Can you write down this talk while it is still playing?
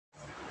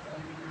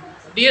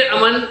Dear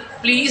Aman,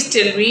 please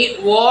tell me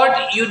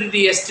what you did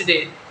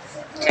yesterday.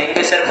 Thank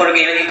you, sir, for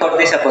giving for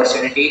this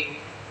opportunity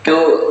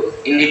to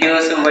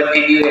introduce what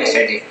did you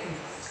yesterday.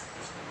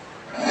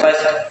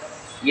 First,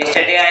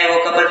 yesterday I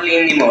woke up early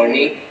in the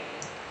morning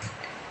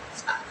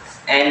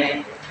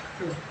and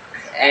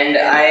and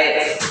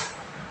I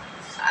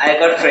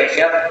got fresh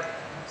up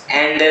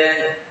and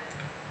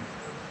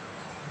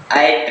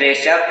I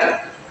dressed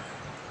up.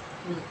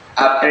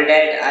 After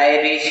that,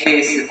 I reached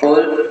the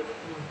school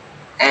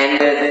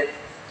and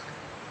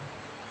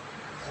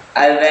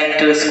I went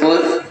to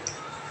school.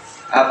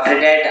 After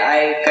that,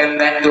 I came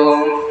back to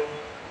home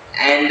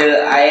and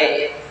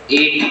I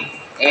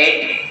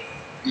ate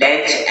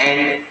lunch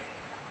and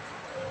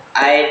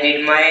I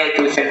did my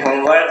tuition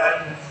homework.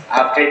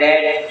 After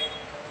that,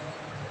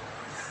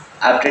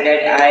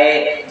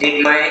 I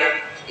did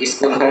my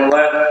school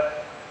homework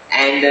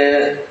and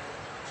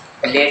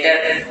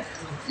later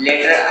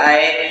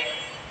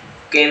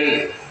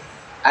came.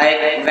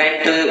 I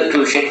went to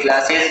tuition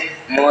classes.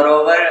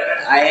 Moreover,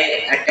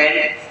 I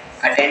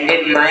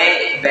attended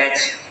my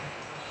batch,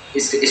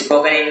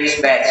 spoken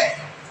English batch.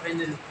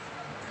 Finally.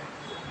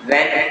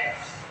 When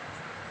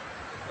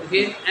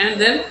Okay, and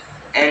then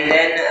and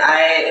then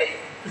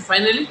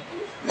finally,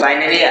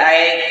 finally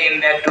I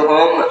came back to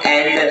home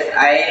and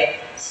I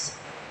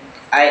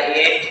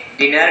ate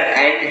dinner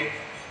and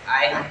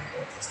I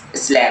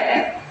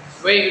slept.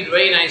 very good,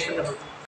 very nice, wonderful.